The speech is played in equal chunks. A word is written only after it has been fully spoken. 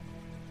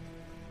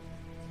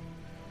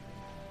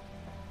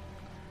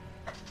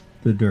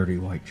The dirty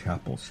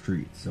Whitechapel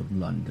streets of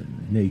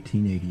London in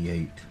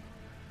 1888.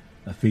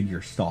 A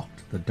figure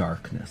stalked the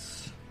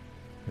darkness.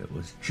 It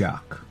was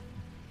Jack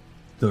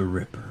the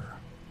Ripper.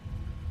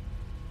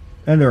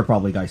 And there were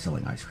probably guys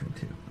selling ice cream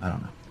too. I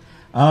don't know.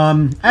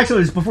 Actually,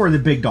 it was before the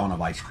big dawn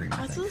of ice cream,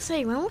 I was going to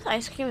say, when was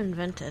ice cream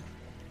invented?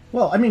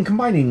 Well, I mean,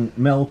 combining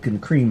milk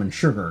and cream and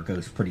sugar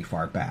goes pretty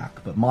far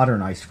back, but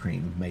modern ice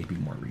cream may be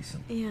more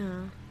recent.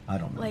 Yeah. I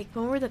don't know. Like,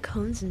 when were the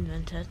cones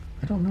invented?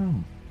 I don't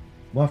know.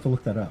 We'll have to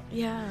look that up.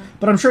 Yeah.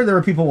 But I'm sure there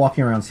were people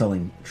walking around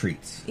selling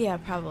treats. Yeah,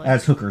 probably.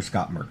 As hookers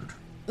got murdered.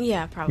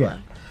 Yeah, probably.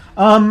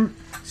 Yeah.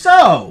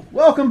 So,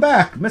 welcome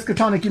back.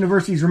 Miskatonic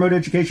University's remote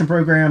education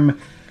program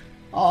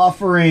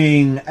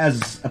offering,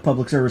 as a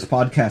public service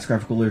podcast,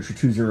 Graphical Literature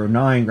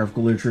 209,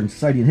 Graphical Literature in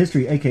Society and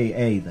History,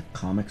 a.k.a. the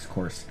Comics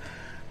Course.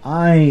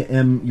 I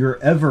am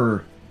your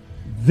ever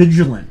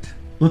vigilant,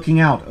 looking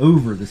out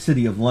over the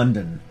city of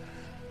London,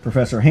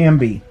 Professor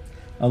Hamby,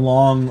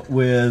 along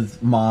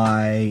with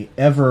my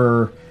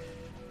ever,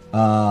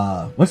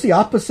 what's the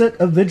opposite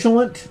of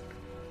vigilant?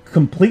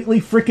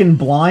 Completely freaking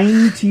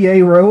blind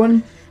T.A.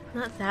 Rowan?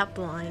 Not that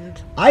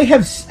blind. I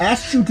have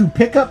asked you to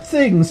pick up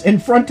things in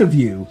front of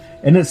you,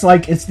 and it's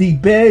like it's the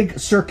big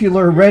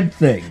circular red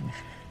thing.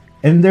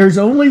 And there's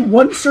only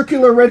one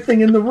circular red thing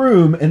in the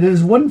room, and it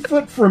is 1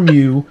 foot from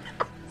you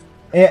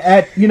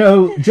at,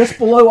 just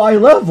below eye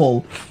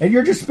level, and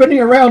you're just spinning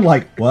around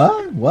like,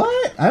 what?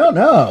 What? I don't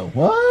know.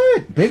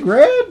 What? Big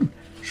red?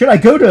 Should I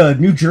go to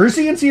New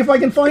Jersey and see if I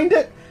can find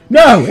it?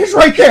 No, it's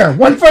right there,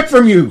 1 foot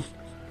from you.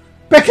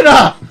 Pick it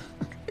up.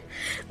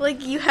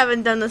 Like, you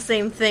haven't done the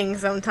same thing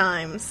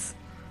sometimes.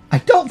 I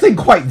don't think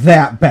quite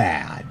that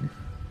bad,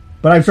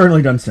 but I've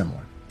certainly done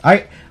similar.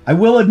 I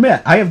will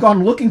admit, I have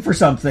gone looking for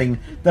something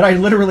that I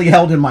literally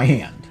held in my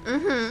hand.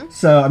 Mm-hmm.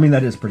 So, I mean,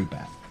 that is pretty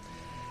bad.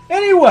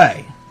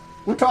 Anyway,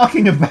 we're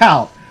talking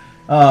about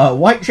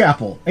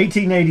Whitechapel,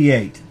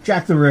 1888,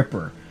 Jack the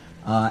Ripper,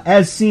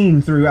 as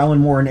seen through Alan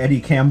Moore and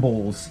Eddie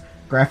Campbell's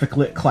graphic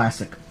lit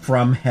classic,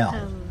 From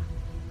Hell.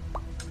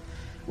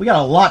 We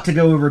got a lot to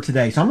go over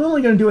today, so I'm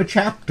only going to do a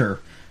chapter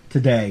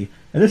today.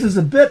 And this is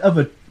a bit of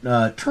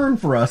a turn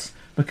for us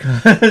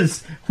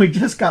because we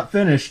just got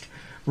finished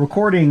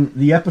recording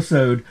the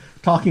episode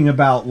talking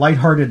about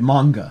lighthearted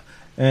manga.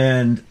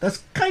 And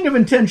that's kind of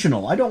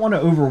intentional. I don't want to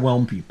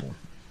overwhelm people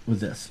with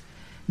this.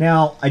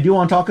 Now, I do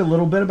want to talk a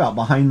little bit about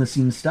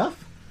behind-the-scenes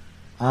stuff.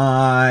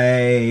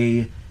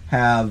 I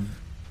have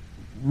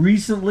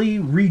recently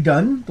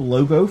redone the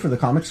logo for the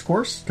Comics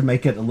Course to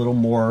make it a little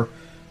more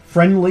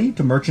friendly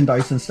to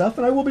merchandise and stuff,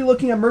 and I will be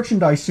looking at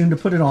merchandise soon to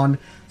put it on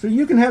so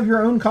you can have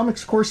your own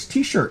Comics Course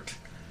t-shirt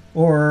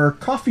or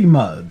coffee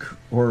mug,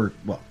 or,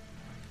 well,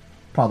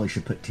 probably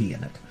should put tea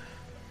in it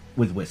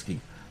with whiskey.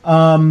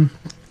 And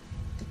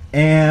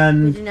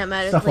we do not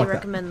medically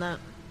recommend that.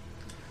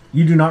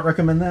 You do not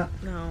recommend that?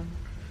 No.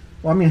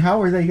 Well, I mean,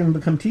 how are they going to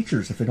become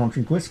teachers if they don't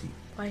drink whiskey?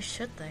 Why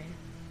should they?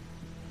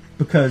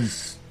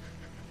 Because,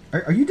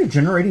 are you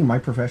degenerating my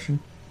profession?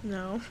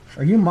 No.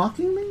 Are you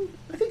mocking me?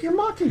 I think you're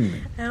mocking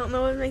me. I don't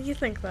know what would make you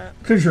think that.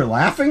 Because you're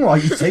laughing while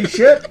you say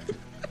shit?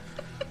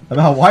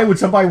 About why would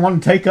somebody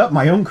want to take up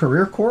my own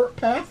career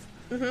path?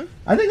 Mm-hmm.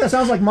 I think that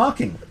sounds like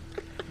mocking.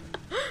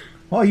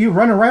 While you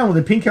run around with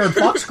a pink-haired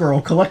fox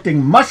girl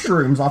collecting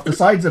mushrooms off the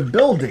sides of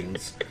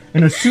buildings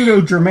in a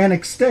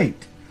pseudo-Germanic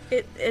state.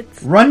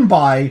 It's run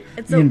by...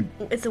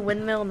 It's a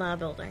windmill, not a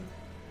building.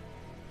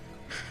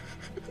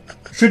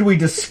 Should we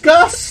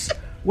discuss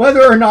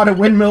whether or not a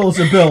windmill is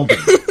a building?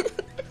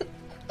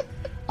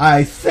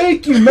 I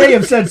think you may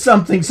have said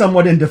something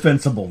somewhat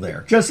indefensible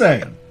there. Just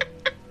saying.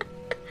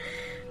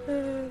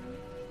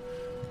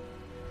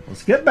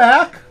 Let's get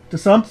back to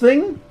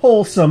something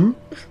wholesome,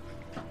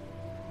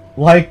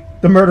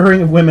 like the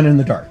murdering of women in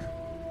the dark.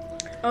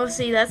 Oh,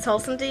 see, that's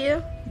wholesome to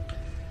you?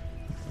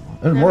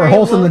 It's more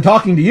wholesome than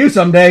talking to you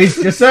some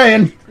days. Just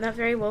saying. Not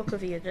very woke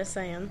of you, just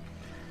saying.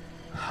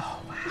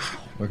 Oh, wow.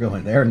 We're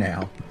going there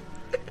now.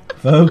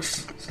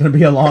 Folks, it's going to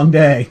be a long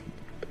day.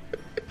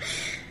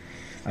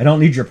 I don't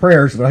need your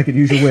prayers, but I could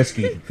use your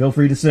whiskey. Feel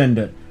free to send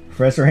it.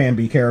 Professor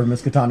Hamby, care of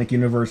Miskatonic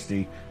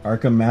University,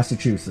 Arkham,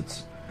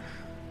 Massachusetts.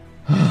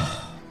 Wow,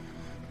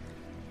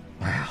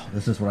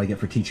 this is what I get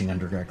for teaching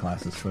undergrad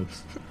classes,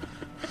 folks.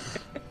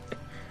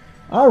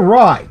 All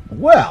right,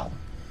 well,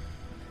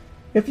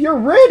 if you're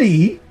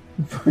ready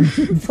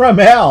from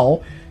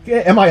hell,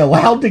 am I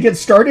allowed to get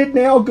started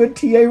now, good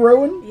T.A.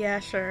 Rowan? Yeah,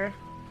 sure.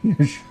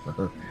 Yeah,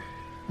 sure.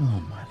 Oh,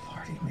 my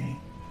lordy me.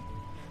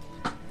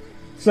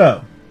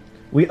 So,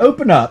 we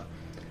open up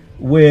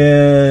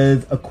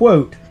with a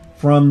quote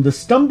from The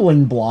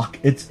Stumbling Block,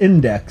 Its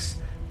Index,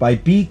 by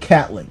B.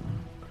 Catling,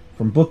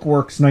 from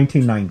Bookworks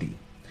 1990.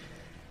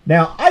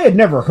 Now, I had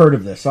never heard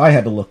of this, so I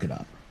had to look it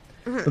up.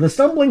 Mm-hmm. But The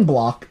Stumbling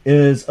Block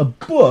is a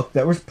book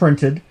that was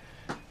printed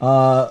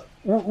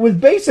with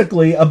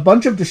basically a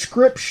bunch of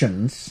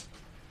descriptions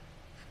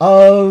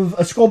of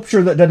a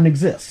sculpture that doesn't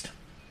exist.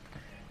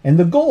 And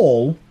the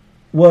goal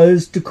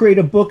was to create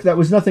a book that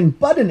was nothing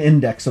but an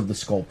index of the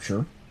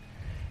sculpture,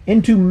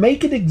 and to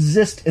make it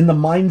exist in the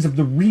minds of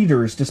the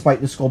readers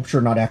despite the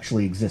sculpture not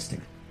actually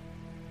existing.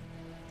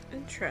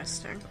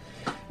 Interesting.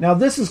 Now,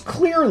 this is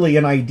clearly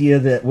an idea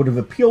that would have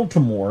appealed to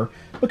Moore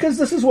because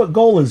this is what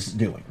Gohl is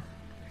doing.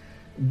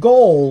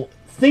 Gohl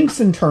thinks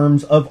in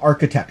terms of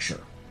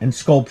architecture and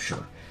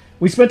sculpture.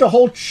 We spent a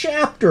whole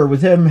chapter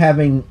with him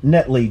having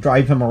Netley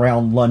drive him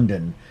around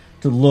London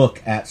to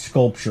look at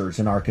sculptures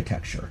and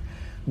architecture.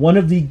 One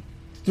of the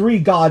three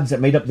gods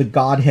that made up the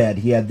Godhead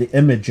he had the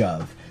image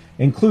of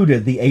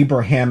included the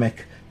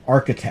Abrahamic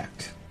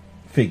architect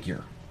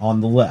figure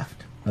on the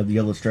left of the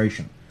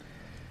illustration.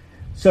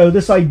 So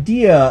this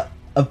idea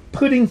of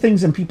putting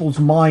things in people's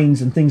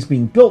minds and things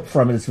being built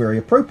from it is very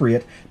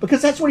appropriate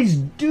because that's what he's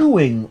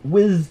doing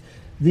with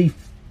the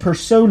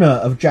persona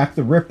of Jack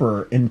the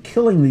Ripper in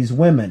killing these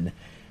women,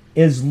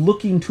 is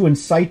looking to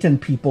incite in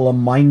people a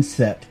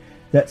mindset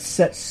that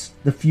sets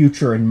the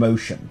future in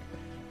motion,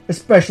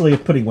 especially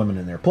of putting women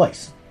in their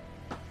place.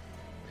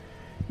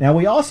 Now,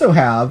 we also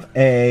have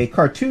a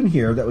cartoon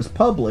here that was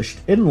published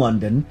in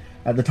London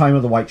at the time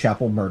of the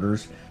Whitechapel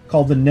murders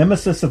called The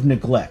Nemesis of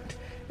Neglect.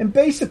 And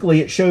basically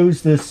it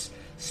shows this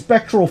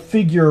spectral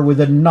figure with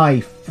a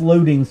knife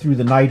floating through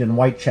the night in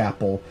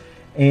Whitechapel,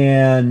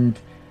 and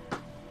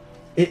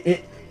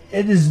it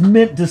is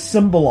meant to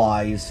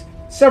symbolize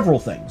several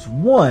things.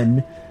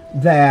 One,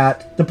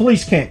 that the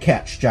police can't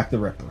catch Jack the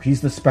Ripper. He's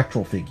the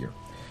spectral figure.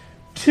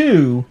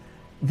 Two,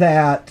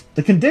 that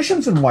the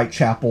conditions in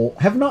Whitechapel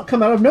have not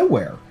come out of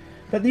nowhere.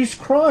 That these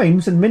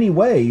crimes, in many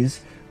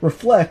ways,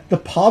 reflect the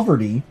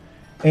poverty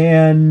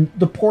and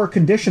the poor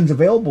conditions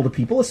available to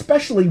people,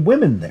 especially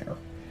women there.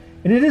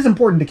 And it is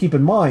important to keep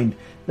in mind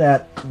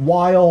that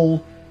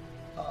while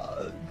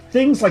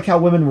things like how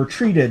women were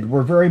treated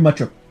were very much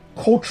a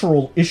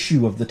cultural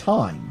issue of the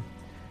time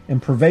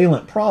and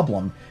prevalent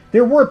problem,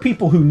 there were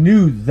people who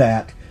knew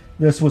that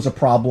this was a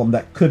problem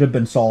that could have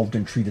been solved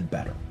and treated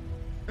better.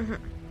 Mm-hmm.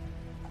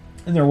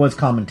 And there was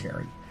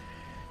commentary.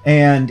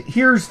 And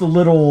here's the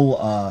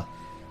little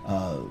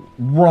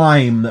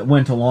rhyme that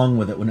went along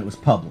with it when it was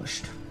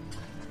published.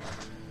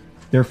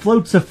 There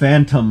floats a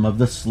phantom of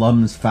the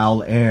slum's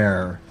foul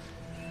air,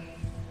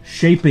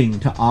 shaping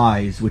to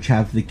eyes which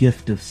have the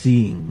gift of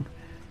seeing,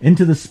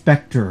 into the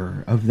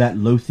spectre of that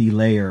loathy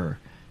lair.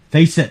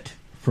 Face it,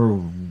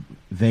 for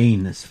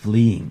vain is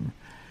fleeing.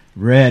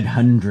 Red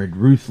hundred,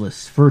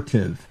 ruthless,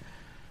 furtive,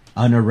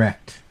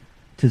 unerect,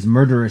 'tis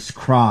murderous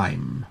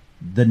crime,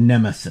 the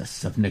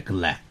nemesis of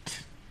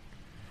neglect.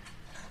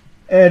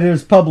 It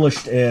is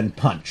published in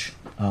Punch,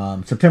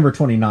 September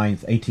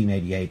 29th,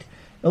 1888.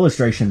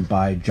 Illustration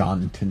by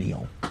John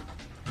Tenniel.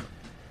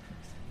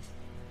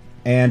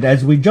 And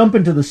as we jump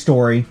into the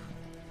story,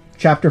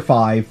 Chapter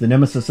 5, The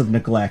Nemesis of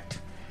Neglect,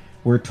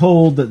 we're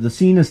told that the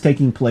scene is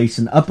taking place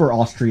in Upper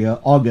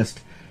Austria,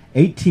 August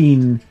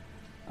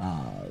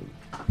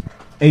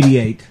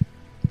 1888,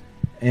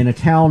 in a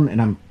town,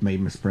 and I may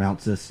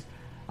mispronounce this,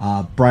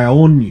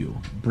 Brioniu.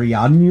 I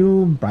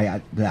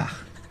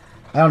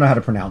don't know how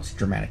to pronounce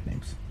Germanic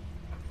names.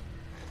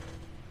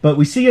 But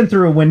we see in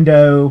through a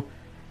window,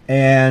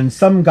 and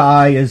some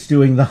guy is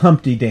doing the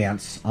Humpty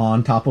dance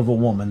on top of a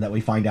woman that we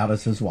find out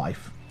is his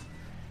wife.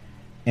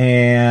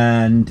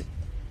 And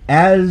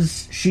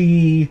as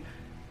she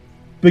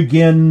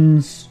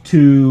begins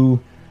to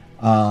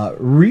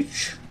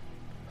reach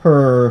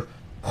her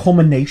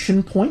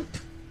culmination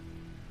point,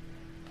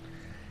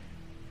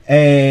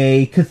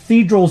 a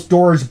cathedral's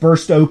doors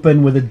burst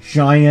open with a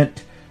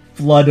giant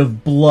flood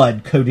of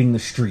blood coating the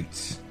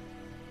streets.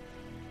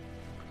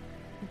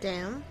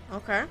 Damn,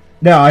 okay.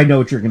 Now, I know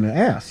what you're going to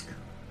ask.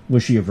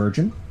 Was she a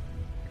virgin?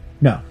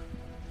 No.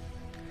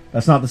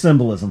 That's not the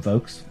symbolism,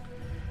 folks.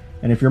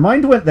 And if your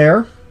mind went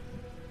there,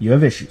 you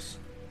have issues.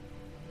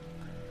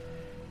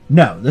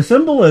 No, the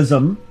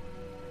symbolism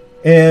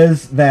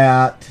is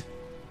that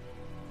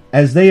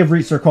as they have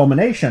reached their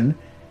culmination,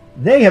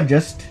 they have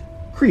just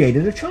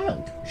created a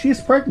child. She is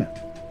pregnant.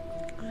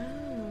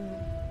 Oh.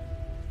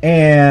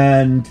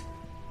 And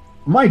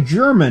my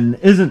German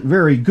isn't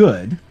very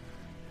good,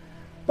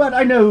 but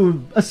I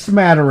know a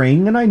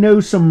smattering, and I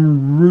know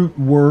some root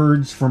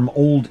words from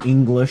Old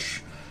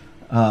English,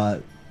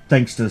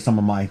 thanks to some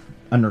of my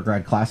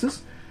undergrad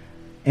classes.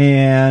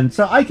 And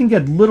so I can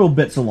get little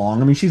bits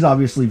along. I mean, she's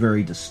obviously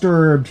very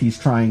disturbed. He's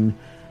trying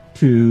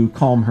to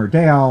calm her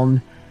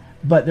down,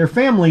 but their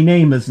family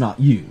name is not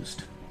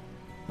used.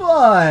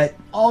 But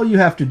all you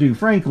have to do,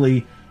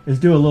 frankly, is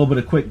do a little bit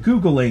of quick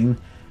Googling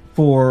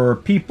for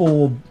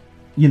people,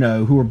 you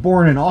know, who were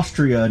born in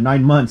Austria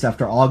 9 months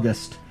after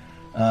August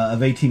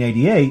of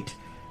 1888,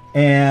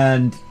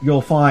 and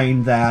you'll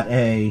find that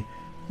a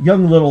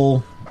young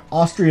little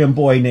Austrian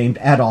boy named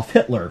Adolf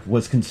Hitler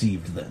was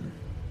conceived then.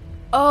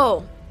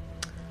 Oh.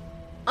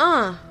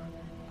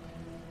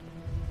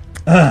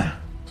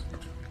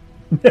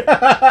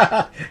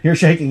 You're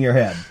shaking your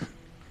head.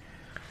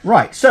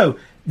 Right, so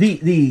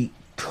the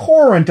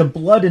torrent of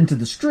blood into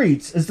the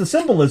streets is the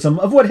symbolism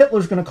of what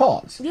Hitler's going to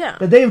cause. Yeah.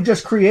 That they have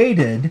just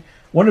created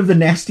one of the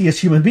nastiest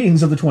human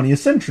beings of the 20th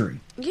century.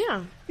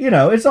 Yeah. You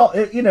know, it's all,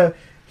 you know,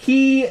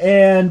 he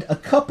and a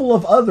couple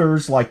of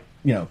others, like,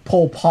 you know,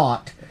 Pol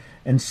Pot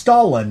and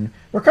Stalin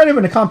were kind of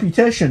in a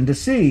competition to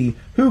see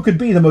who could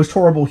be the most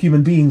horrible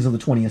human beings of the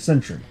 20th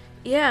century.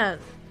 Yeah.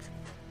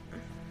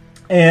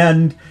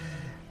 And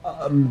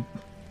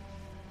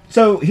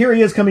so here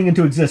he is coming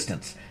into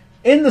existence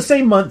in the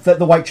same month that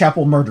the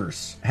Whitechapel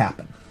murders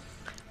happen.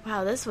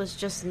 Wow, this was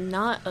just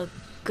not a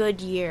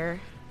good year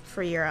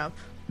for Europe.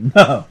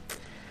 No.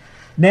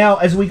 Now,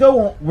 as we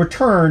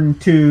return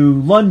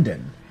to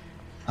London,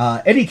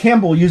 Eddie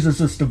Campbell uses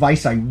this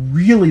device I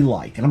really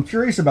like, and I'm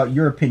curious about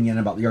your opinion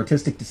about the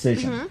artistic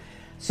decision. Mm-hmm.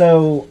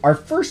 So, our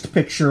first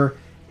picture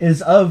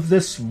is of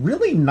this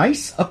really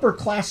nice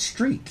upper-class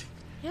street.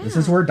 Yeah. This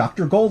is where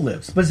Dr. Gold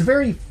lives, but it's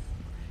very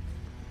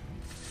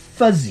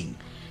fuzzy.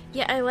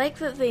 Yeah, I like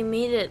that they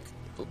made it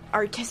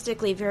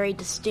artistically very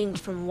distinct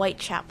from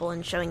Whitechapel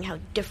and showing how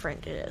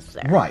different it is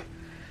there. Right.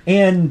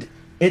 And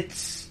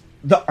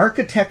the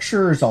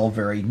architecture is all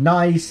very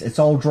nice. It's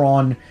all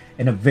drawn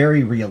in a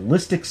very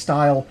realistic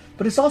style,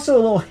 but it's also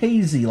a little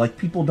hazy, like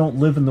people don't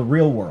live in the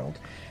real world.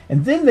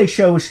 And then they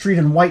show a street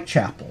in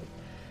Whitechapel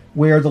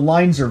where the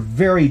lines are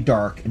very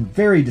dark and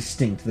very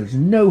distinct. There's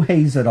no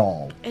haze at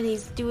all. And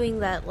he's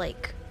doing that,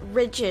 like,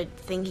 rigid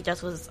thing he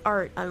does with his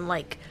art,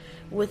 unlike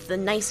with the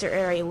nicer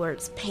area where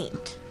it's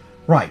paint.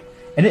 Right.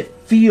 And it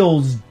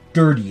feels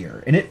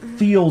dirtier, and it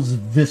feels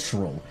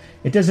visceral.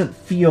 It doesn't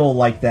feel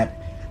like that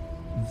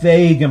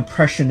vague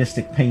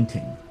impressionistic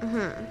painting.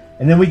 Mm-hmm.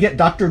 And then we get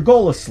Dr.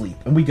 Gold asleep,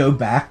 and we go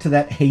back to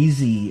that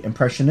hazy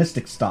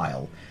impressionistic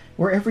style,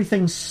 where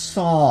everything's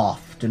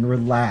soft and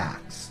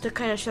relaxed. To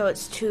kind of show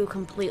it's two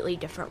completely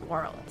different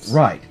worlds.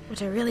 Right.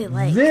 Which I really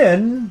like.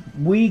 Then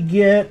we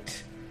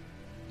get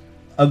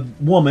a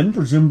woman,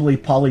 presumably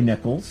Polly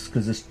Nichols,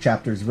 because this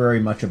chapter is very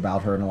much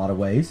about her in a lot of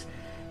ways,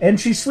 and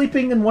she's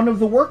sleeping in one of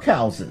the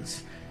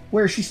workhouses,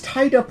 where she's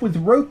tied up with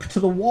rope to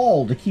the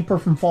wall to keep her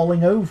from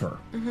falling over.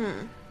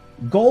 Mm-hmm.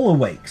 Gold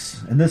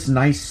awakes in this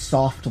nice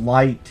soft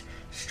light,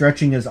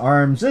 stretching his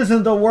arms.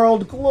 Isn't the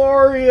world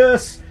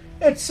glorious?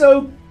 It's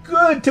so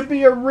good to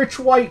be a rich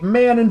white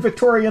man in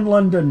Victorian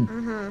London.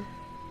 Mm-hmm.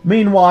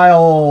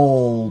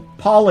 Meanwhile,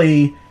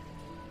 Polly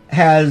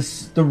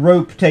has the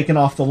rope taken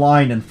off the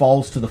line and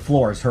falls to the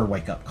floor as her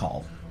wake-up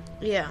call.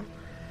 Yeah.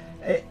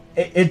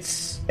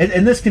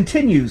 And this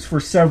continues for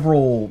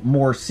several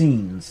more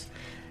scenes.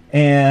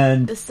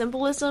 And the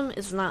symbolism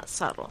is not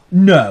subtle.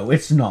 No,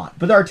 it's not.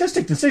 But the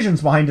artistic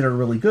decisions behind it are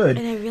really good.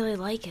 And I really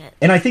like it.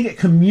 And I think it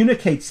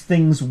communicates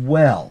things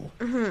well.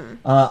 Mm-hmm.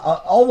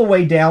 All the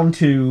way down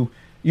to,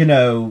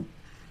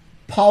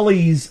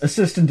 Polly's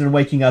assistant in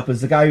waking up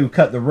is the guy who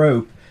cut the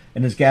rope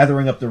and is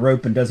gathering up the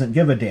rope and doesn't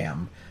give a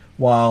damn.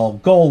 While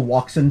Gold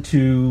walks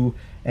into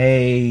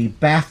a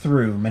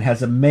bathroom and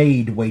has a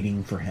maid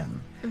waiting for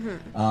him.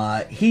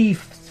 Mm-hmm. He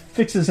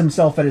fixes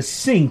himself at his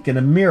sink in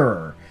a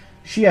mirror.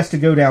 She has to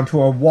go down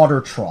to a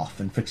water trough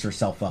and fix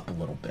herself up a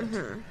little bit.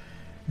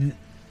 Mm-hmm.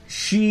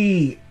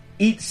 She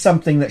eats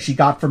something that she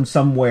got from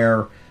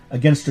somewhere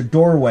against a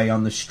doorway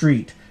on the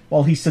street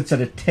while he sits at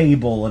a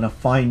table in a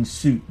fine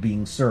suit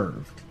being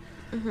served.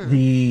 Mm-hmm.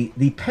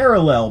 The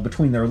parallel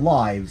between their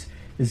lives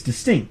is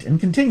distinct and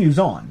continues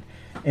on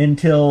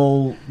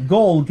until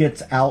Gold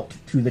gets out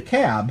to the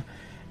cab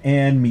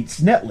and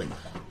meets Netley.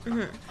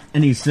 Mm-hmm.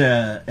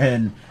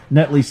 And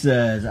Netley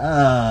says,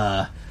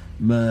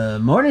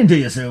 morning to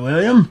you, Sir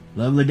William.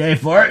 Lovely day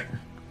for it.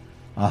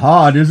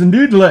 Aha, it is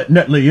indeed,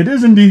 Netley, it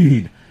is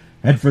indeed.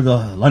 Head for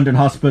the London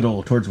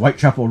Hospital towards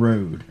Whitechapel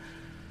Road.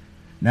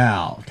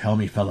 Now, tell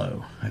me,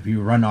 fellow, have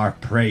you run our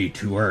prey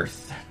to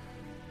earth?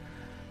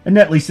 And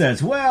Netley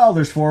says, well,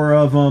 there's 4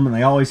 of them, and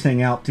they always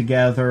hang out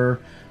together,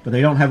 but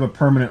they don't have a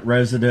permanent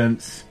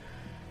residence.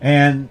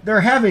 And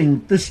they're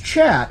having this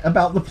chat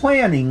about the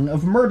planning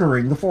of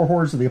murdering the 4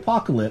 horrors of the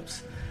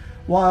apocalypse,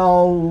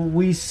 while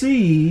we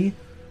see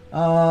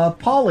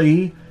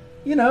Polly,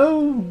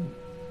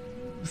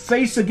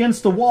 face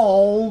against the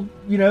wall,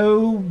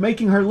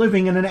 making her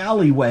living in an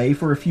alleyway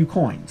for a few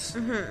coins.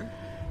 Mm-hmm.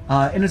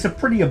 And it's a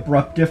pretty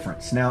abrupt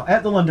difference. Now,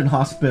 at the London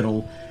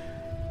Hospital,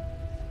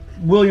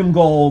 William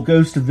Gold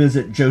goes to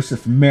visit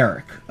Joseph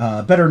Merrick,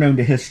 better known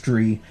to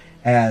history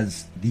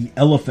as the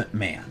Elephant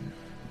Man.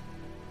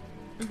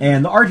 Mm-hmm.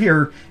 And the art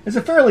here is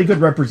a fairly good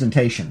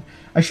representation.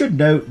 I should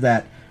note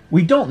that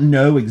we don't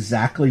know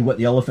exactly what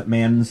the Elephant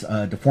Man's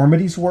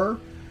deformities were.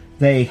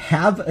 They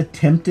have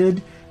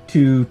attempted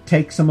to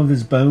take some of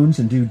his bones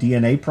and do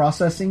DNA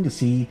processing to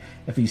see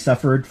if he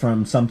suffered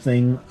from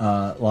something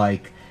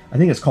like, I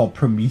think it's called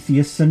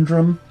Prometheus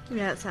syndrome.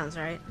 Yeah, that sounds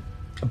right.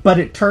 But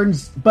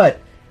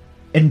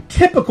in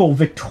typical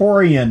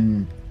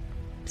Victorian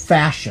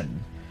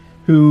fashion,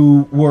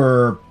 who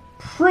were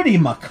pretty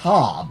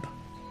macabre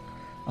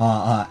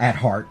at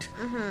heart,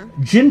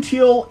 mm-hmm.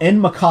 genteel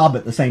and macabre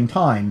at the same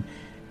time,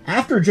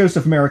 after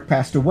Joseph Merrick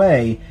passed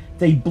away,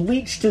 they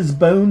bleached his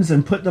bones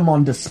and put them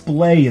on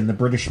display in the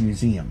British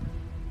Museum.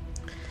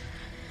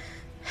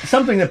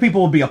 Something that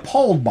people would be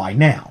appalled by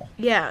now.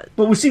 Yeah.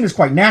 But was seen as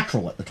quite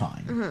natural at the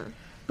time. Mm-hmm.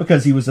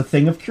 Because he was a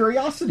thing of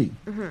curiosity.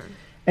 Mm-hmm.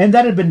 And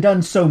that had been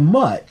done so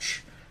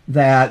much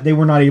that they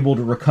were not able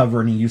to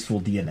recover any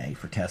useful DNA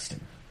for testing.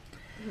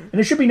 Mm-hmm. And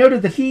it should be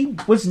noted that he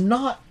was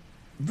not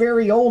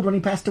very old when he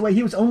passed away.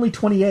 He was only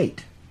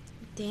 28.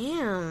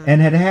 Damn.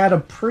 And had a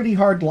pretty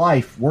hard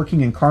life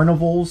working in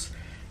carnivals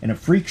and a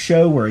freak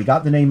show where he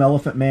got the name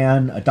Elephant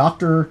Man. A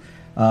doctor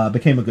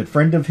became a good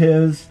friend of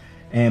his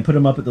and put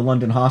him up at the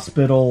London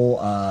hospital.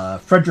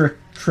 Frederick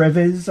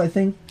Treves, I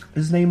think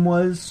his name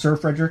was, Sir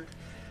Frederick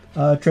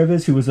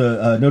Treves, who was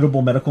a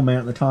notable medical man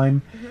at the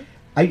time.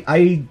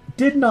 I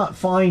did not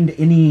find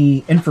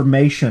any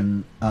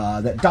information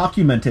that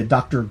documented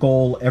Dr.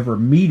 Goll ever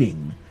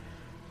meeting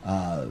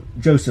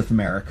Joseph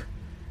Merrick,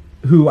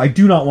 who I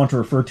do not want to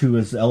refer to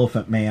as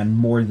Elephant Man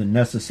more than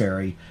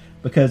necessary,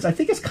 because I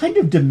think it's kind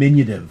of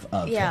diminutive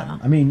of him.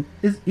 I mean,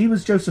 he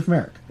was Joseph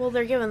Merrick. Well,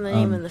 they're given the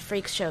name in the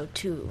freak show,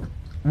 too.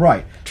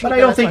 Right, but I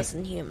don't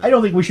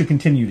think we should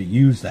continue to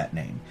use that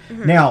name.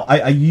 Now,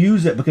 I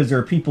use it because there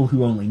are people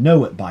who only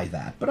know it by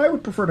that, but I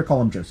would prefer to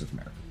call him Joseph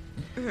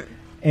Merrick.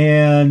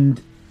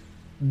 And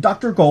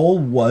Dr. Goll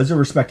was a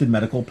respected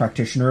medical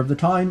practitioner of the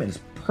time. It is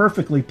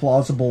perfectly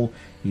plausible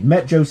he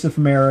met Joseph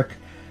Merrick,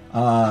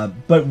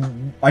 but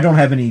I don't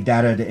have any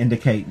data to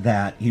indicate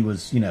that he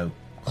was,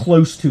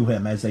 close to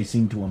him, as they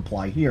seem to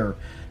imply here,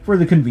 for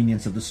the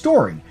convenience of the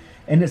story.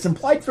 And it's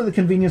implied for the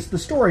convenience of the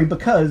story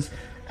because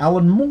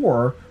Alan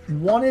Moore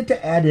wanted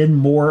to add in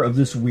more of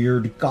this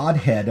weird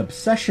Godhead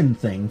obsession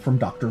thing from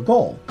Dr.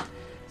 Goll.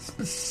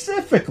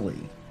 Specifically,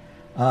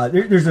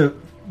 there's a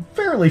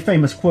fairly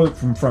famous quote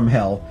from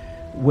Hell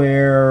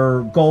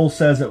where Goll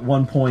says at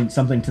one point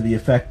something to the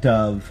effect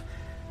of,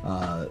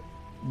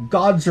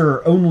 gods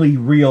are only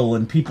real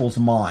in people's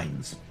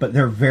minds, but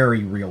they're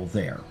very real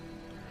there.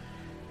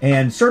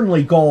 And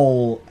certainly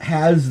Goll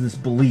has this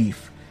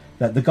belief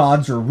that the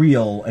gods are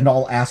real in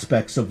all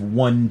aspects of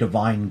one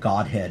divine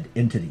Godhead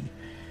entity.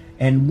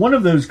 And one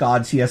of those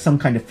gods he has some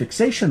kind of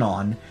fixation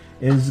on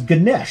is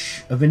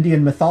Ganesh of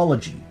Indian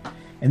mythology.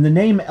 And the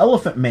name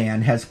Elephant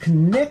Man has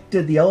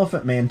connected the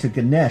Elephant Man to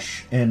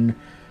Ganesh in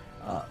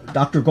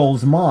Dr.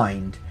 Goll's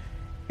mind.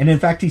 And in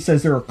fact, he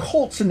says there are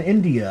cults in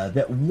India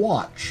that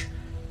watch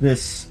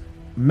this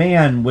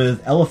man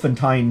with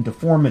elephantine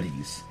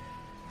deformities,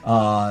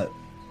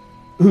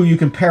 who you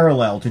can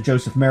parallel to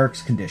Joseph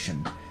Merrick's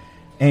condition,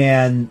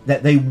 and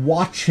that they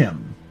watch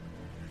him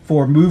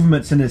for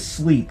movements in his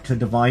sleep to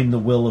divine the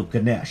will of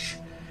Ganesh.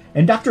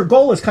 And Dr.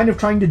 Goll is kind of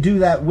trying to do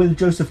that with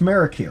Joseph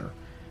Merrick here,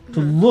 to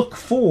look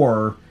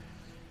for,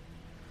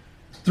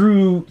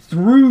 through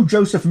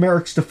Joseph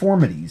Merrick's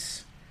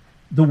deformities,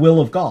 the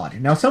will of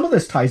God. Now, some of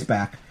this ties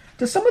back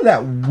to some of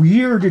that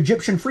weird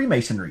Egyptian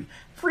Freemasonry.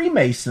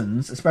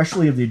 Freemasons,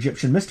 especially of the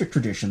Egyptian mystic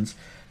traditions,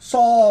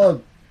 saw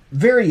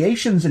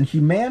variations in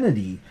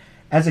humanity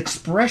as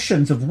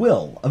expressions of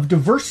will, of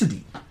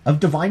diversity, of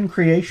divine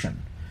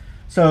creation.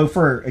 So,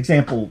 for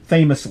example,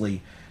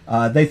 famously,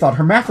 they thought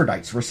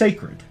hermaphrodites were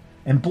sacred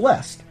and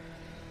blessed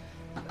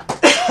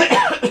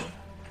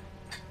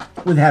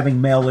with having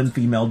male and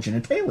female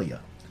genitalia.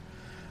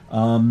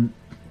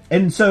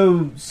 And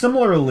so,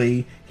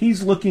 similarly,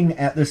 he's looking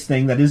at this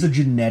thing that is a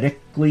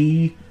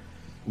genetically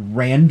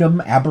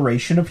random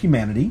aberration of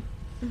humanity.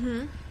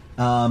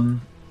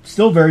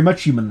 Still very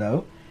much human,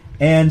 though.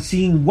 And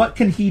seeing what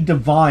can he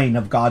divine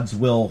of God's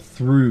will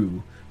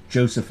through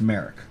Joseph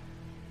Merrick.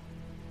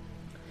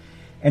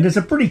 And it's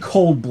a pretty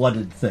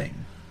cold-blooded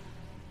thing.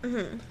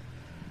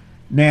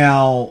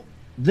 Now,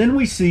 then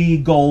we see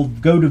Goll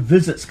go to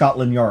visit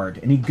Scotland Yard,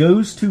 and he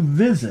goes to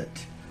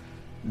visit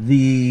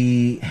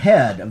the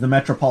head of the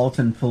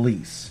Metropolitan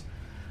Police,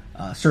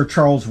 Sir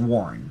Charles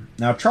Warren.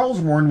 Now, Charles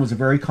Warren was a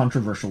very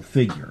controversial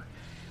figure.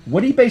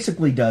 What he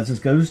basically does is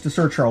goes to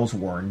Sir Charles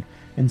Warren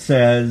and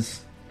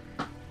says,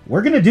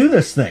 "We're going to do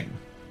this thing."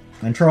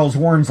 And Charles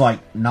Warren's like,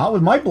 "Not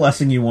with my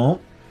blessing, you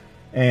won't."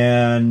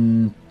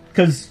 And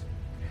because,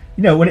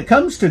 when it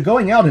comes to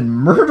going out and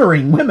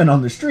murdering women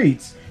on the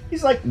streets,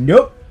 he's like,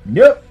 nope,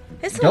 don't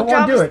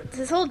want to do it.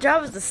 His whole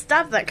job is to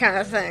stop that kind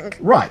of thing.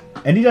 Right,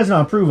 and he does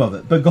not approve of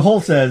it. But Goll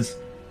says,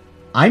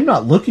 "I'm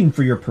not looking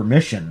for your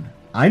permission.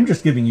 I'm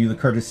just giving you the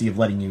courtesy of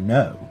letting you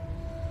know.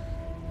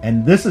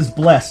 And this is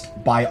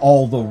blessed by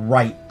all the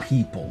right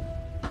people."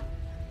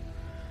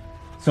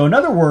 So in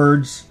other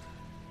words,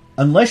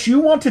 unless you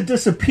want to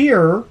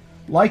disappear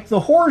like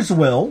the whores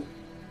will,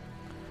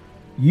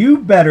 you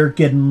better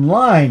get in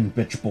line,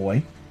 bitch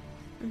boy.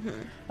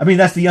 I mean,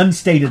 that's the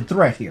unstated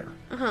threat here.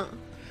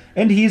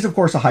 And he's, of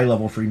course, a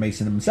high-level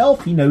Freemason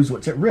himself. He knows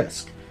what's at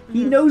risk.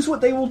 He knows what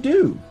they will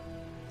do.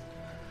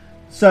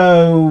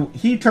 So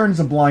he turns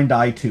a blind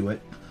eye to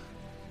it.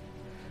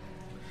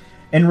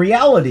 In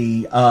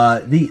reality,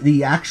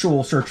 the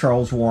actual Sir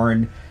Charles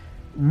Warren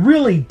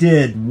really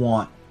did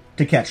want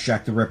to catch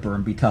Jack the Ripper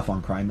and be tough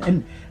on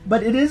crime.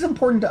 But it is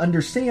important to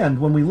understand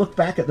when we look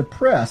back at the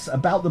press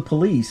about the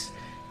police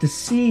to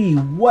see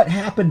what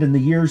happened in the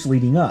years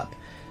leading up.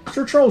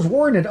 Sir Charles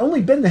Warren had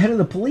only been the head of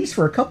the police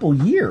for a couple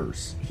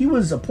years. He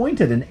was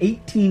appointed in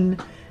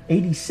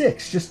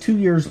 1886, just 2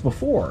 years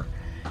before.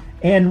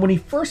 And when he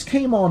first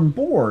came on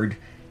board,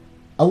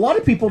 a lot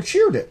of people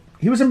cheered it.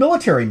 He was a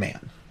military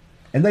man.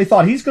 And they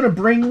thought he's going to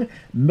bring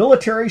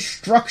military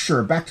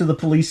structure back to the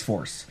police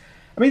force.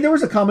 I mean, there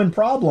was a common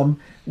problem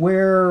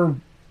where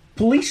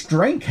police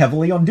drank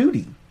heavily on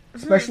duty,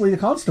 especially the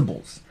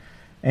constables.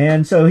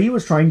 And so he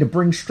was trying to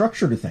bring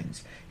structure to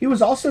things. He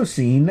was also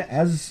seen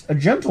as a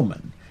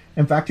gentleman.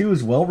 In fact, he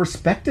was well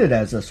respected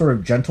as a sort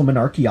of gentleman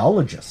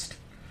archaeologist.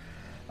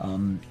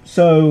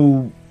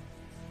 So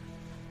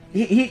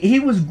he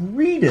was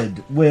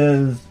greeted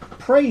with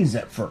praise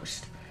at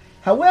first.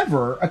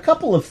 However, a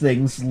couple of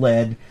things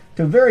led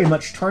to very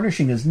much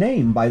tarnishing his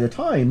name by the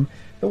time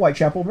the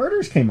Whitechapel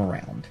murders came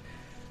around.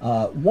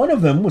 One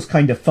of them was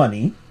kind of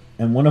funny,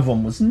 and one of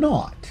them was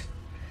not.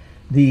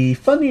 The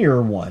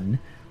funnier one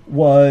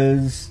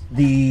was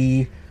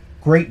the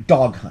Great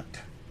Dog Hunt.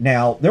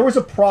 Now, there was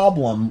a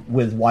problem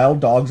with wild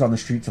dogs on the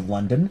streets of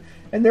London,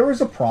 and there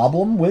was a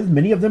problem with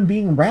many of them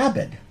being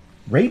rabid.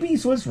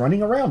 Rabies was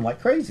running around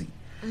like crazy,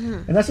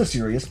 and that's a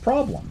serious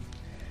problem.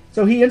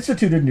 So he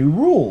instituted new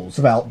rules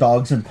about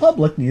dogs in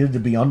public needed to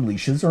be on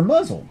leashes or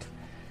muzzled.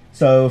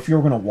 So if you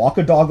were going to walk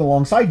a dog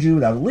alongside you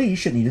without a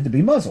leash, it needed to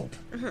be muzzled.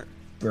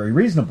 Very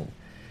reasonable.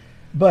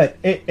 But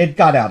it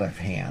got out of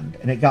hand,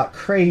 and it got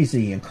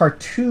crazy, and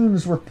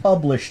cartoons were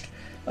published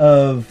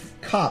of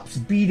cops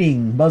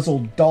beating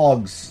muzzled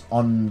dogs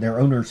on their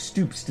owner's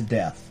stoops to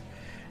death.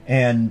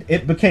 And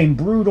it became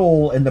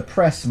brutal, and the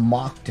press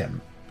mocked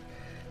him.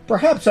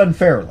 Perhaps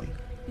unfairly.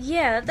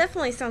 Yeah, that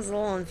definitely sounds a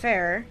little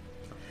unfair.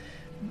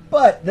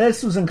 But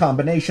this was in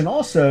combination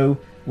also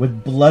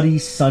with Bloody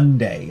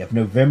Sunday of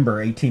November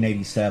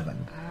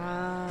 1887.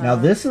 Now,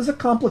 this is a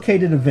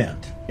complicated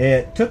event.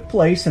 It took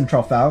place in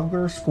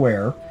Trafalgar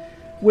Square,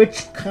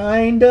 which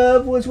kind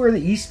of was where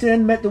the East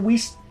End met the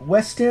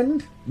West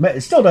End.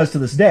 It still does to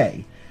this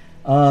day.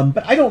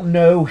 But I don't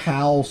know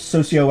how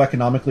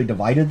socioeconomically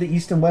divided the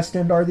East and West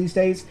End are these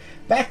days.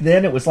 Back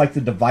then, it was like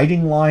the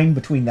dividing line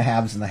between the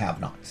haves and the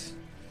have-nots.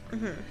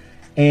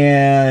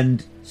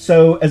 And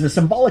so, as a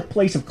symbolic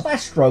place of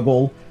class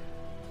struggle,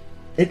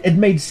 it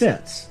made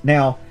sense.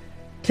 Now,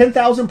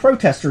 10,000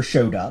 protesters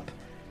showed up,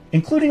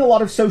 including a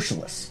lot of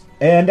socialists.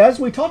 And as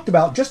we talked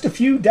about, just a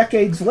few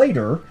decades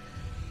later,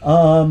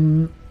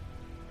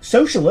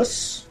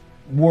 socialists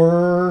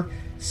were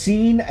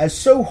seen as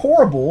so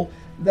horrible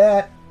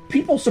that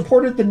people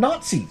supported the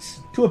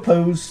Nazis to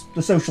oppose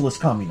the socialist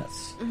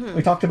communists.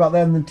 We talked about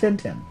that in the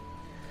Tintin.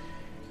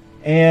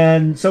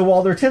 And so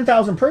while there are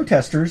 10,000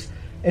 protesters,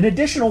 an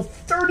additional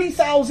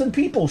 30,000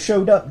 people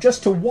showed up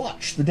just to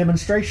watch the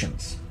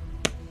demonstrations.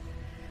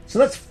 So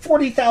that's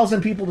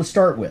 40,000 people to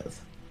start with.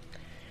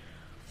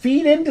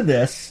 Feed into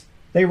this,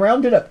 they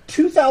rounded up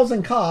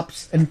 2,000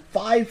 cops and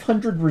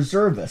 500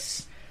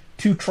 reservists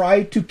to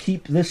try to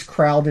keep this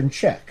crowd in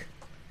check.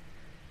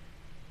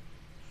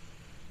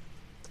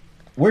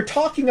 We're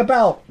talking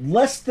about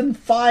less than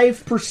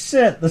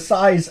 5% the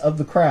size of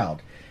the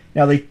crowd.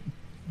 Now,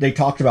 they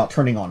talked about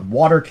turning on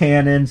water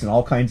cannons and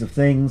all kinds of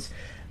things,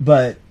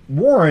 but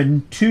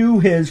Warren, to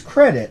his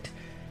credit,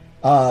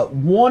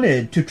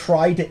 wanted to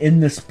try to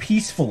end this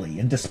peacefully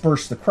and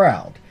disperse the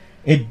crowd.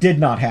 It did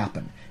not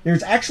happen.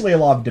 There's actually a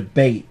lot of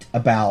debate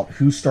about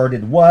who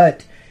started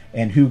what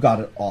and who got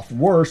it off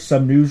worse.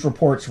 Some news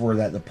reports were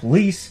that the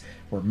police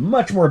were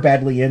much more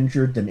badly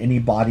injured than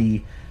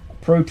anybody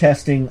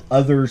protesting.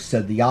 Others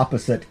said the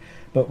opposite.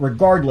 But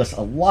regardless,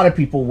 a lot of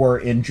people were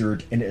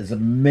injured, and it is a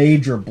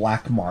major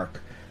black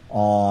mark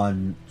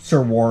on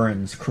Sir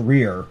Warren's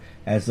career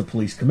as the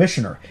police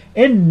commissioner.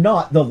 And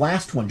not the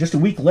last one. Just a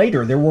week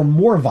later, there were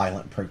more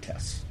violent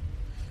protests.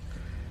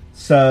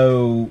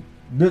 So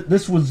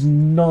this was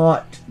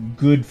not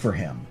good for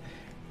him.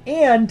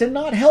 And to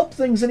not help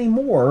things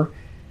anymore,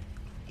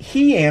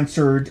 he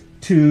answered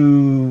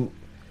to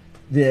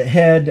the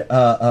head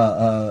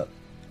of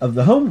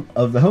the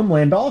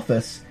Homeland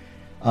Office,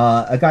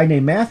 a guy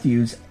named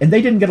Matthews, and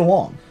they didn't get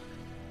along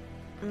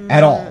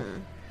at all.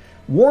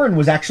 Warren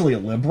was actually a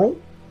liberal,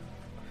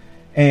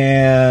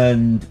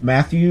 and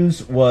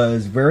Matthews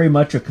was very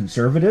much a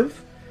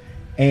conservative,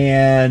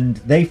 and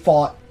they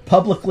fought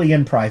publicly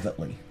and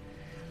privately.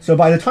 So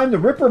by the time the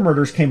Ripper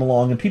murders came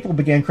along and people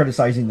began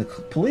criticizing the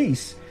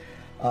police,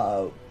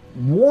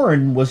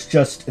 Warren was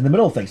just in the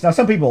middle of things. Now,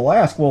 some people will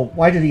ask, well,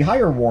 why did he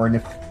hire Warren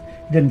if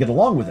he didn't get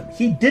along with him?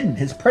 He didn't.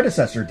 His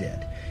predecessor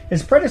did.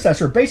 His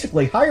predecessor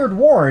basically hired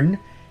Warren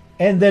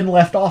and then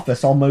left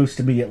office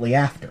almost immediately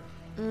after.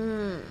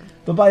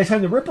 But by the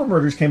time the Ripper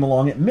murders came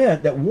along, it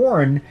meant that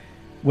Warren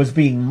was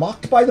being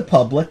mocked by the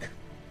public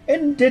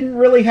and didn't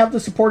really have the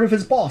support of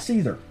his boss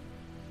either.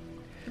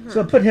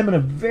 So it put him in a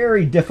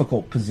very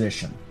difficult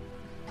position.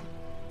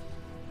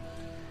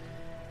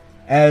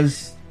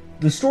 As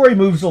the story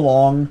moves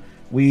along,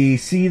 we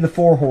see the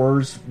Four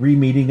Horrors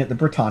re-meeting at the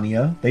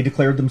Britannia. They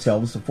declared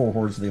themselves the Four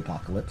Horrors of the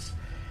Apocalypse.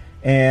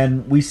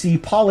 And we see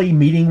Polly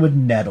meeting with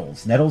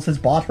Nettles. Nettles has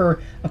bought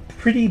her a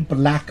pretty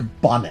black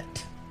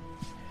bonnet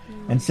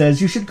and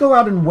says, you should go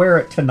out and wear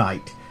it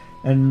tonight.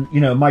 And,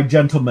 you know, my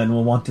gentleman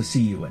will want to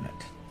see you in it.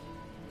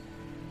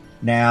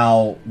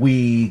 Now,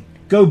 we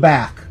go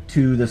back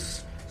to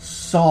this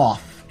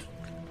soft,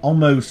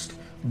 almost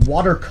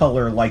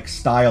watercolor-like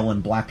style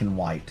in black and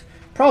white,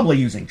 probably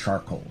using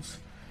charcoals.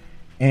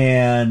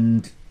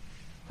 And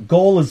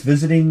Gol is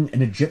visiting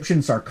an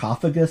Egyptian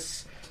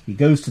sarcophagus. He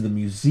goes to the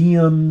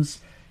museums.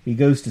 He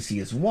goes to see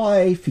his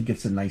wife. He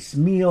gets a nice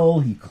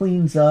meal. He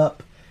cleans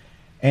up.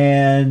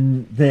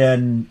 And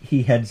then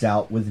he heads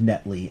out with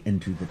Netley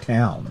into the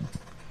town.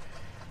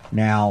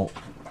 Now,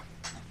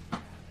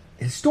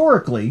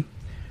 historically,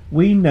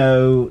 we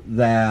know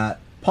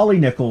that Polly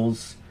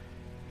Nichols,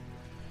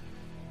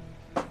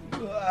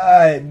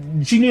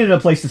 she needed a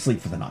place to sleep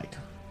for the night.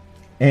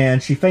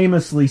 And she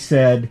famously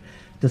said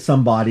to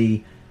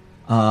somebody,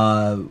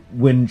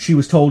 when she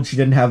was told she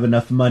didn't have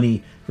enough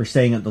money for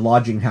staying at the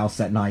lodging house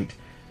that night,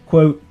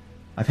 quote,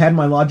 "I've had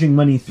my lodging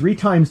money 3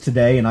 times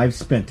today and I've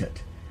spent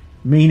it."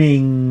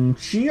 Meaning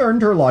she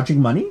earned her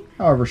lodging money,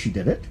 however she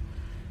did it.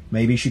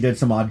 Maybe she did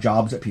some odd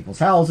jobs at people's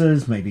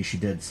houses. Maybe she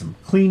did some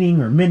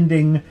cleaning or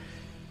mending.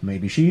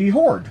 Maybe she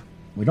hoarded.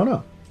 We don't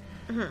know.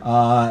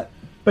 Mm-hmm.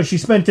 But she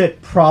spent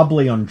it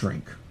probably on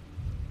drink.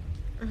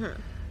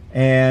 Mm-hmm.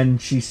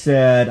 And she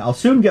said, "I'll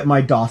soon get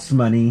my DOS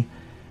money.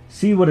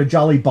 See what a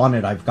jolly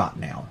bonnet I've got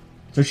now."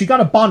 So she got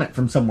a bonnet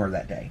from somewhere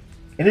that day.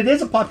 And it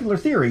is a popular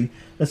theory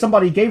that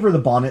somebody gave her the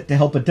bonnet to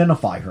help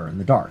identify her in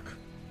the dark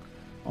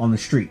on the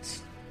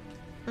streets.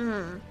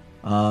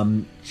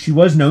 She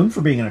was known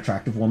for being an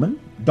attractive woman.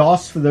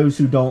 DOS, for those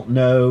who don't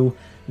know,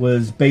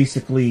 was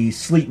basically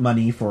sleep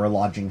money for a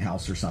lodging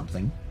house or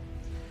something.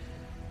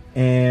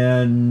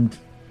 And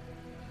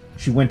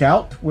she went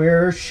out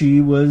where she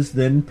was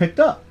then picked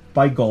up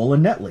by Gol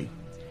and Netley.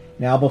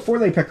 Now, before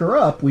they pick her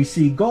up, we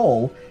see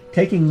Gol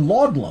taking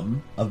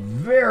laudanum, a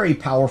very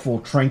powerful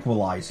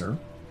tranquilizer,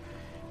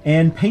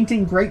 and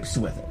painting grapes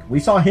with it. We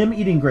saw him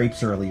eating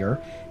grapes earlier,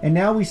 and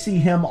now we see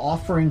him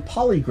offering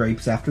Polly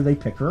grapes after they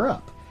pick her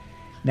up.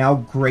 Now,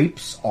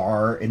 grapes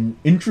are an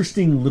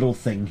interesting little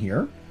thing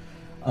here.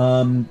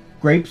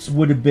 Grapes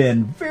would have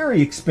been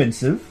very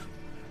expensive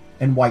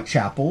in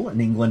Whitechapel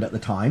in England at the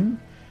time.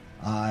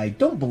 I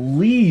don't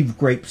believe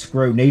grapes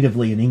grow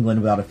natively in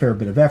England without a fair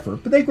bit of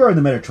effort, but they grow in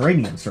the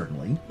Mediterranean,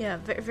 certainly. Yeah,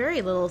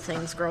 very little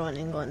things grow in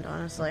England,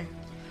 honestly.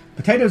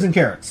 Potatoes and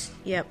carrots.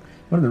 Yep.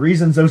 One of the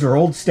reasons those are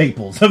old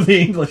staples of the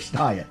English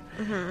diet.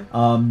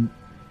 Mm-hmm.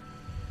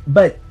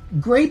 But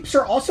grapes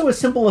are also a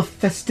symbol of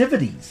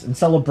festivities and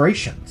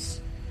celebrations.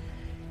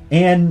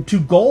 And to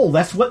Gol,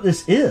 that's what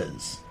this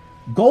is.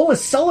 Gol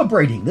is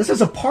celebrating. This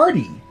is a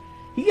party.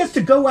 He gets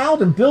to go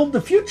out and build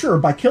the future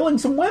by killing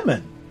some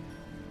women.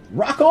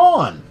 Rock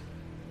on.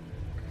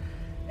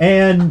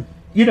 And,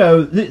 you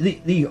know,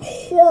 the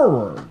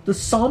horror, the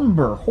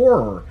somber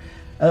horror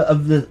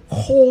of the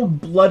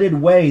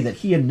cold-blooded way that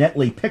he and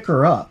Netley pick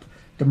her up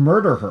to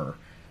murder her,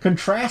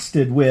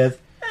 contrasted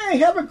with, "Hey,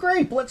 have a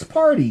grape, let's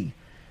party."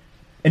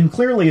 And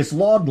clearly it's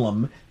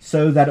laudanum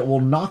so that it will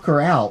knock her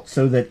out,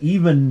 so that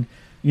even,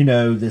 you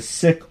know, this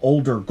sick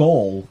older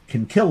Gol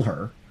can kill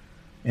her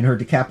in her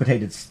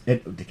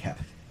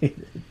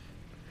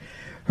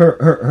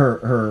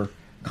her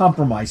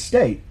compromised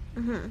state.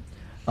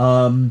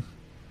 Mm-hmm.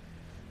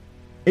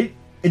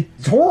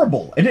 It's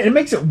horrible, and it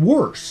makes it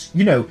worse.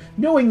 You know,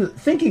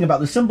 thinking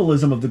about the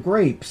symbolism of the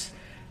grapes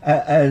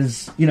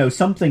as, you know,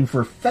 something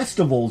for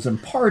festivals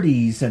and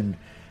parties and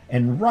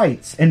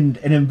rites, and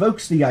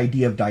invokes the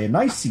idea of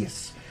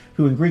Dionysius,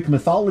 who in Greek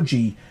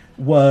mythology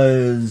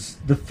was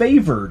the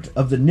favored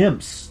of the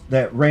nymphs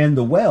that ran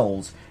the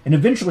wells, and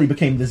eventually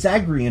became the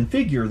Zagrean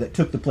figure that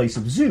took the place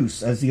of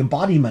Zeus as the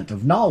embodiment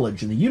of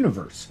knowledge in the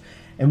universe,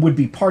 and would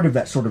be part of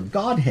that sort of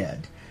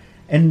godhead.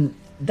 And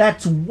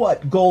that's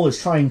what Gol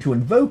is trying to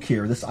invoke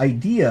here, this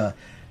idea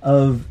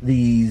of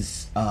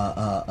these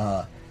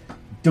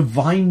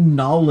divine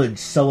knowledge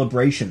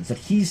celebrations, that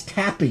he's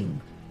tapping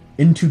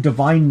into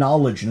divine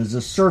knowledge and is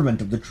a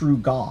servant of the true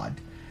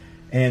God.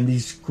 And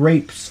these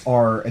grapes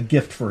are a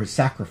gift for his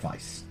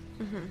sacrifice.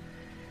 Mm-hmm.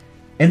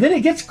 And then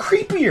it gets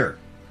creepier.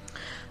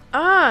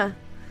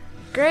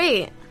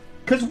 Great.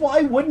 Because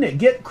why wouldn't it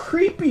get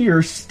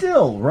creepier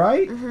still,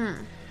 right?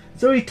 Mm-hmm.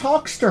 So he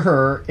talks to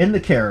her in the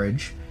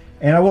carriage,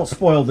 and I won't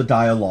spoil the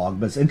dialogue,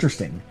 but it's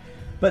interesting.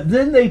 But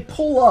then they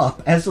pull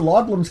up as the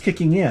laudanum's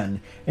kicking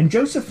in, and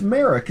Joseph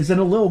Merrick is in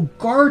a little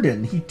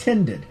garden he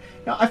tended.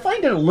 Now, I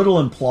find it a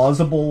little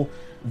implausible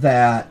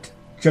that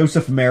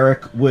Joseph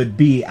Merrick would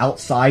be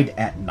outside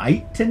at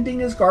night tending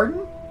his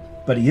garden,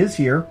 but he is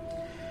here.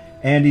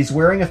 And he's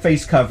wearing a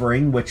face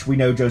covering, which we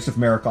know Joseph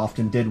Merrick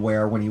often did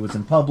wear when he was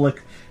in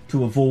public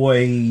to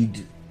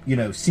avoid, you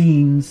know,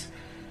 scenes.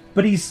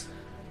 But he's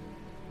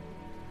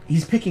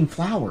picking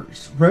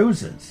flowers,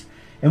 roses.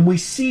 And we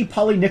see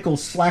Polly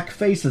Nichols' slack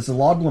face as the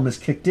laudanum is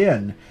kicked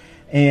in,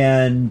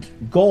 and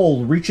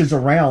Gol reaches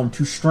around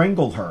to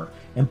strangle her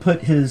and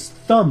put his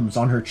thumbs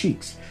on her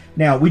cheeks.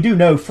 Now, we do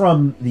know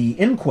from the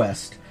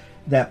inquest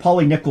that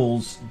Polly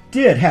Nichols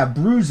did have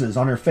bruises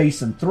on her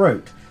face and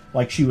throat,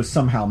 like she was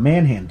somehow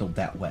manhandled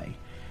that way.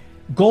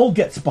 Gol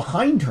gets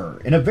behind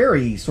her in a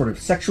very sort of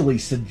sexually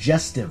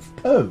suggestive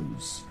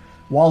pose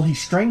while he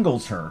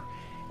strangles her,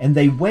 and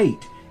they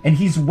wait. And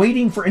he's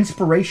waiting for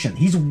inspiration.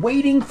 He's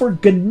waiting for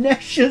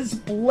Ganesha's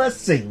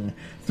blessing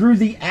through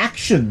the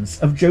actions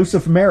of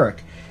Joseph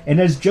Merrick. And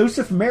as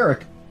Joseph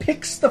Merrick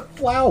picks the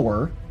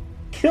flower,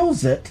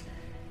 kills it,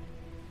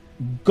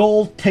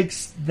 Gold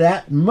takes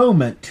that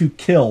moment to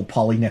kill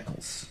Polly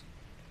Nichols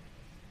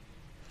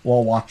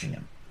while watching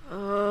him.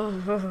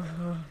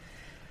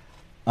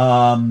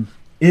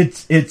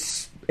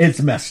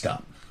 It's messed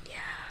up. Yeah.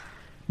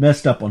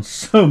 Messed up on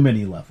so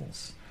many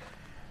levels.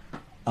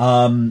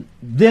 Then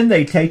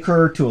they take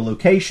her to a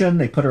location.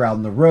 They put her out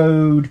on the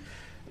road.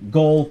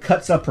 Gold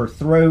cuts up her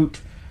throat,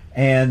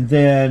 and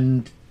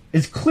then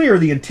it's clear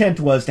the intent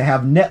was to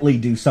have Netley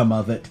do some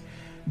of it,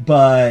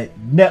 but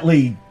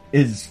Netley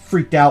is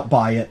freaked out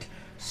by it.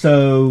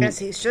 So as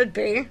he should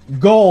be.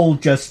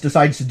 Gold just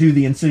decides to do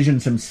the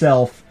incisions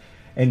himself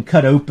and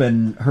cut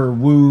open her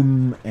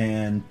womb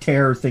and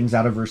tear things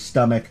out of her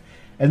stomach,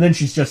 and then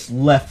she's just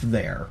left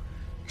there,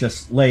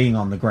 just laying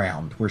on the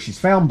ground where she's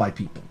found by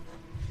people.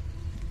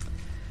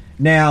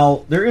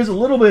 Now, there is a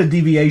little bit of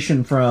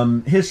deviation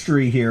from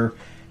history here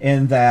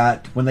in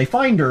that when they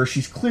find her,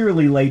 she's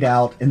clearly laid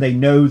out and they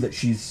know that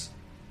she's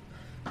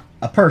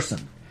a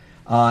person.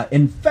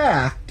 In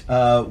fact,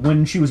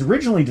 when she was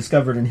originally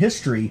discovered in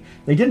history,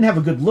 they didn't have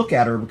a good look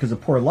at her because of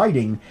poor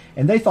lighting,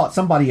 and they thought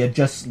somebody had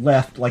just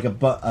left like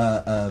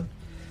a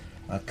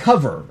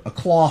cover, a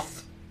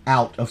cloth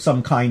out of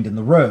some kind in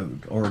the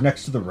road or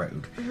next to the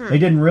road. Mm-hmm. They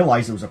didn't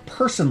realize there was a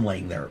person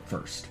laying there at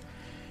first.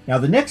 Now,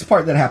 the next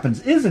part that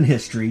happens is in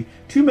history.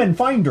 Two men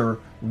find her,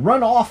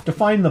 run off to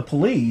find the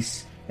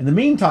police. In the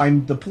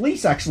meantime, the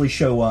police actually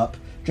show up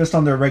just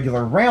on their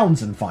regular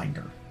rounds and find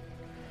her.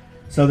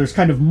 So there's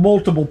kind of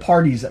multiple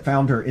parties that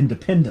found her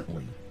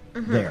independently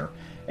there.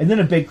 And then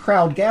a big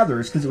crowd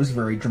gathers because it was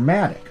very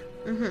dramatic.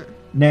 Mm-hmm.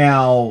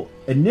 Now,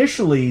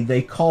 initially,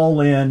 they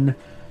call in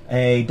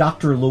a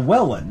Dr.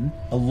 Llewellyn,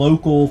 a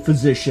local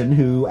physician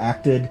who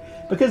acted...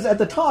 Because at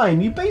the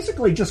time, you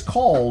basically just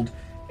called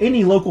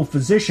any local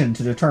physician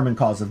to determine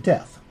cause of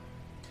death.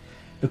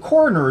 The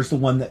coroner is the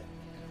one that,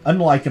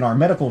 unlike in our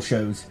medical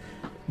shows,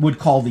 would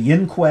call the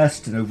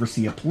inquest and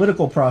oversee a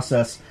political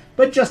process,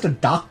 but just a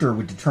doctor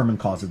would determine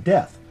cause of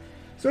death.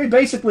 So he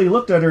basically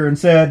looked at her and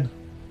said,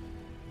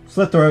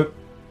 "Slit throat.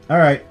 All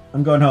right,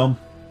 I'm going home.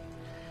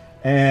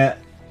 Got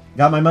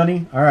my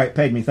money? All right,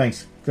 paid me.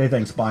 Thanks. Say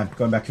thanks. Bye.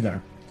 Going back to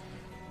dinner."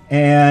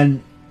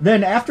 And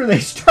then after they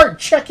start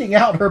checking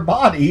out her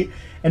body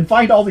and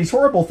find all these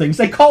horrible things,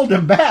 they called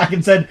him back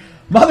and said,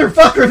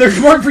 "Motherfucker, there's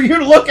more for you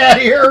to look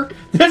at here.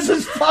 This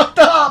is fucked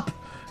up."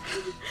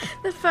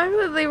 The fact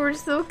that they were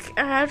so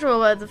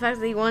casual about the fact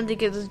that he wanted to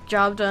get his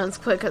job done as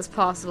quick as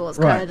possible is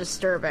kind of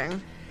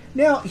disturbing.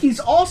 Now, he's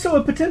also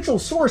a potential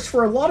source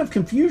for a lot of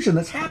confusion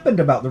that's happened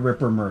about the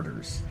Ripper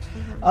murders.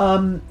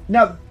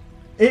 Now,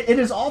 it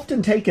is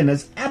often taken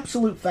as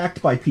absolute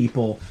fact by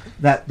people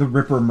that the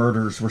Ripper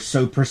murders were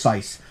so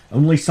precise.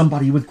 Only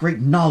somebody with great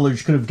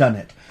knowledge could have done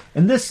it.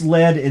 And this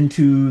led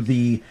into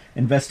the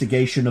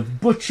investigation of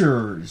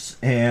butchers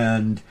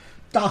and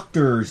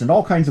doctors and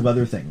all kinds of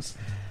other things.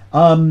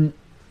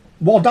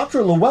 While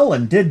Dr.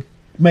 Llewellyn did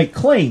make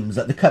claims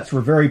that the cuts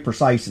were very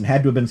precise and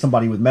had to have been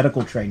somebody with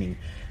medical training,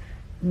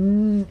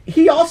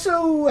 he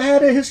also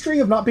had a history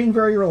of not being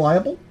very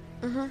reliable.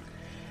 Mm-hmm.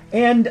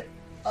 And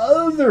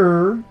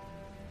other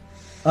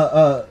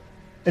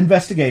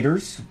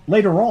investigators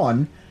later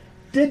on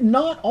did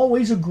not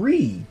always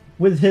agree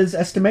with his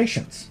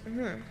estimations.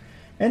 Mm-hmm.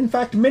 In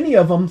fact, many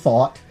of them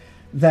thought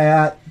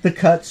that the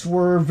cuts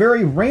were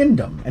very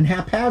random and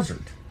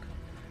haphazard.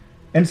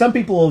 And some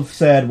people have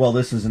said, well,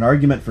 this is an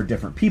argument for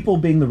different people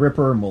being the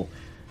Ripper, and we'll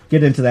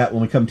get into that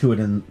when we come to it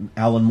in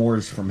Alan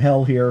Moore's From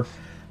Hell here.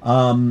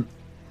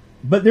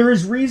 But there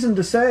is reason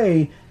to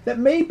say that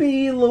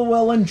maybe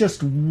Llewellyn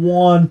just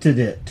wanted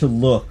it to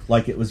look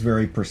like it was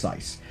very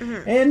precise.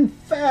 Mm-hmm. In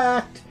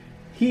fact,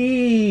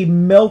 he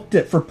milked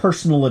it for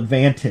personal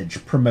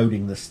advantage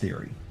promoting this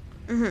theory.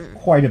 Mm-hmm.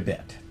 Quite a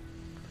bit.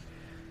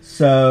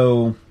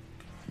 So,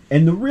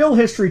 in the real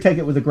history, take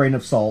it with a grain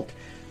of salt.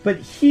 But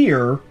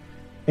here,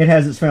 it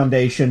has its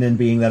foundation in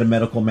being that a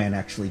medical man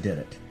actually did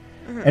it.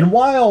 Mm-hmm. And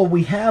while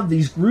we have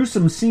these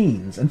gruesome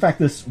scenes, in fact,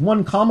 this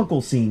one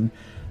comical scene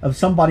of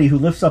somebody who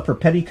lifts up her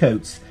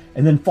petticoats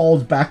and then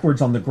falls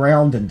backwards on the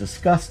ground in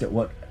disgust at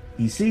what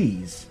he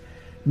sees,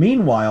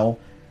 meanwhile,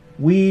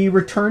 we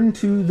return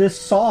to this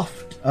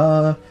soft,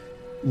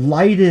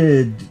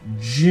 lighted,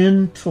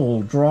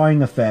 gentle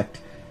drawing effect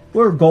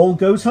where Gold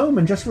goes home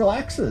and just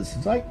relaxes.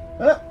 It's like,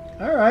 oh,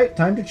 all right,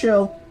 time to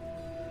chill.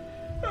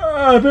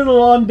 Oh, it's been a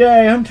long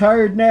day. I'm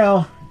tired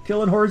now.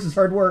 Killing horses is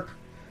hard work.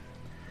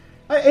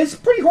 It's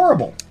pretty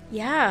horrible.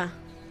 Yeah.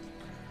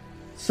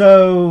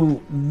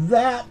 So,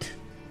 that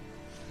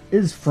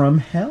is From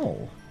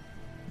Hell.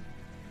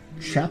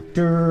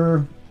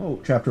 Chapter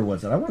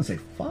was it? I want to say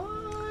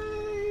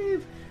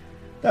 5?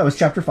 That was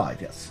chapter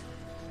 5, yes.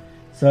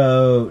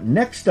 So,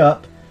 next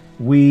up,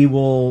 we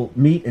will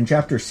meet in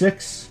chapter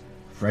 6,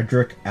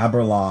 Frederick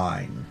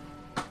Aberline.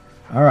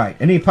 All right,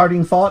 any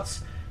parting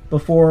thoughts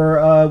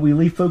before we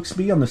leave folks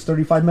be on this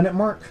 35-minute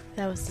mark?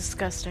 That was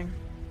disgusting.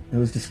 It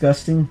was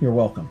disgusting? You're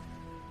welcome.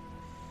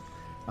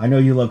 I know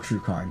you love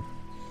true crime.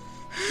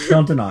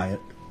 Don't deny it.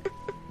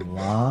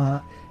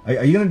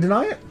 Are you going to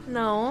deny it?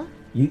 No.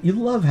 You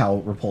love how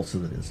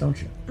repulsive it is, don't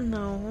you?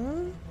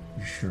 No.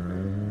 You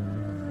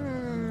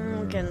sure?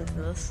 We'll get into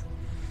this.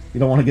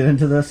 You don't want to get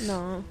into this?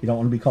 No. You don't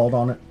want to be called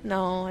on it?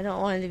 No, I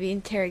don't want it to be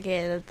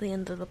interrogated at the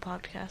end of the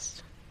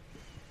podcast.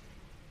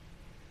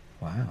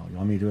 Wow. You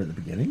want me to do it at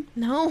the beginning?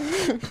 No.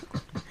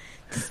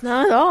 It's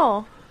not at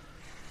all.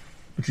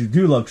 But you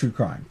do love true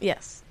crime.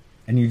 Yes.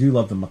 And you do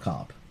love the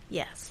macabre.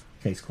 Yes.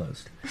 Case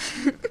closed.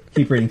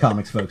 Keep reading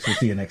comics, folks. We'll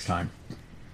see you next time.